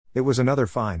It was another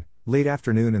fine, late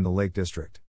afternoon in the Lake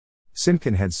District.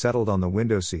 Simpkin had settled on the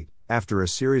window seat, after a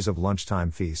series of lunchtime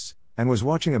feasts, and was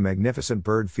watching a magnificent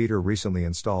bird feeder recently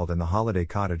installed in the holiday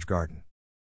cottage garden.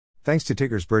 Thanks to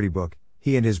Tigger's birdie book,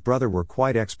 he and his brother were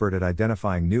quite expert at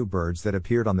identifying new birds that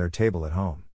appeared on their table at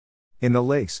home. In the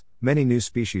lakes, many new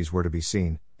species were to be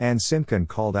seen, and Simpkin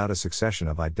called out a succession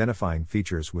of identifying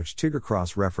features which Tigger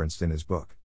cross-referenced in his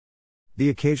book. The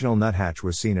occasional nuthatch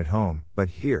was seen at home, but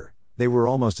here, they were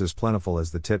almost as plentiful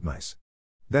as the titmice.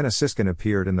 Then a siskin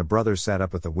appeared and the brothers sat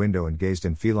up at the window and gazed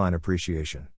in feline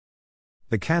appreciation.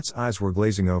 The cat's eyes were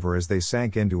glazing over as they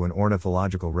sank into an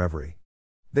ornithological reverie.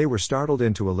 They were startled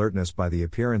into alertness by the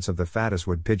appearance of the fattest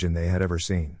wood pigeon they had ever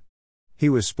seen. He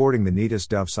was sporting the neatest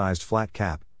dove-sized flat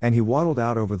cap, and he waddled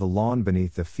out over the lawn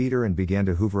beneath the feeder and began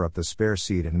to hoover up the spare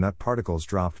seed and nut particles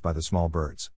dropped by the small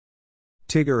birds.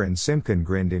 Tigger and Simpkin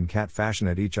grinned in cat fashion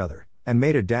at each other, and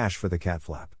made a dash for the cat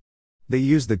flap. They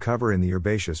used the cover in the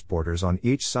herbaceous borders on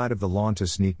each side of the lawn to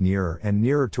sneak nearer and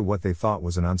nearer to what they thought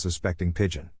was an unsuspecting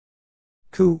pigeon.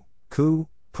 "Coo, coo,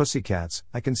 pussycats,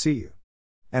 I can see you.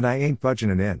 And I ain't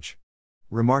budgin' an inch,"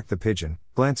 remarked the pigeon,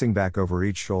 glancing back over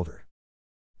each shoulder.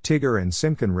 Tigger and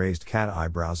Simpkin raised cat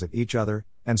eyebrows at each other,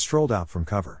 and strolled out from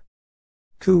cover.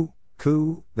 "Coo,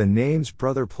 coo, the name's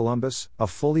Brother Palumbus, a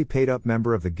fully paid-up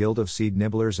member of the Guild of Seed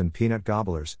Nibblers and Peanut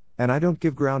Gobblers, and I don't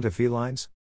give ground to felines?"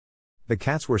 The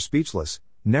cats were speechless,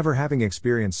 never having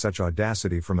experienced such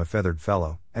audacity from a feathered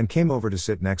fellow, and came over to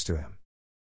sit next to him.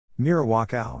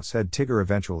 "Mirawakau," said Tigger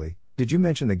eventually, "did you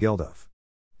mention the Guild of?"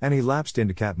 And he lapsed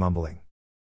into cat mumbling.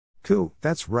 "Coo,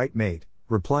 that's right, mate,"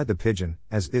 replied the pigeon,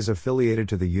 as is affiliated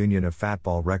to the Union of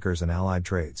Fatball Wreckers and Allied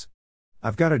Trades.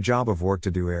 "I've got a job of work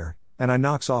to do and I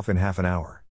knocks off in half an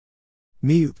hour."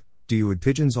 "Meoop, do you wood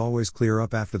pigeons always clear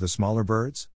up after the smaller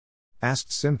birds?"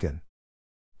 asked Simpkin.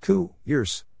 "Coo,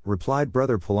 yours," replied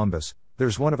Brother Palumbus,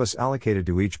 "there's one of us allocated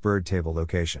to each bird table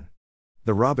location.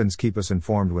 The robins keep us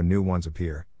informed when new ones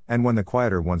appear, and when the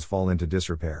quieter ones fall into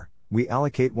disrepair, we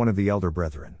allocate one of the elder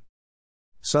brethren."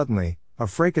 Suddenly, a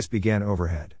fracas began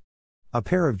overhead. A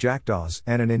pair of jackdaws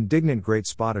and an indignant great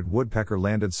spotted woodpecker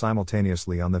landed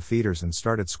simultaneously on the feeders and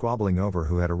started squabbling over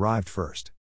who had arrived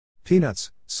first.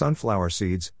 Peanuts, sunflower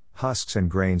seeds, husks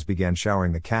and grains began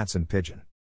showering the cats and pigeon.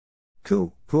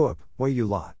 "Coo, coo-up, why you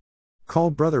lot?"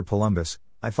 called Brother Palumbus,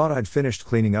 "I thought I'd finished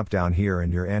cleaning up down here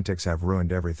and your antics have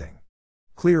ruined everything.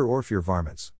 Clear orf your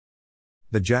varmints."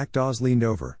 The jackdaws leaned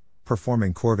over,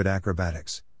 performing corvid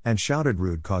acrobatics, and shouted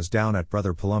rude caws down at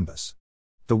Brother Palumbus.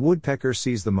 The woodpecker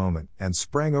seized the moment, and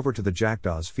sprang over to the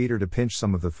jackdaw's feeder to pinch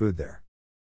some of the food there.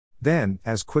 Then,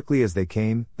 as quickly as they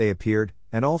came, they appeared,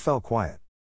 and all fell quiet.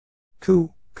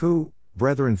 "Coo, coo,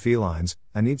 brethren felines,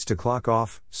 I needs to clock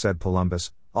off," said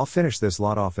Palumbus, "I'll finish this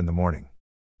lot off in the morning.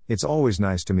 It's always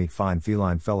nice to meet fine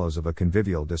feline fellows of a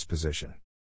convivial disposition.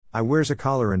 I wears a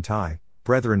collar and tie,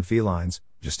 brethren felines,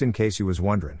 just in case you was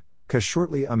wonderin', 'cause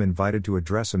shortly I'm invited to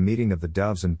address a meeting of the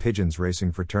Doves and Pigeons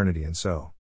Racing Fraternity and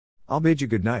so. I'll bid you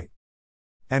good night."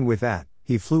 And with that,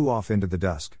 he flew off into the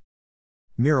dusk.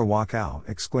 "Mirawakau,"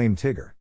 exclaimed Tigger.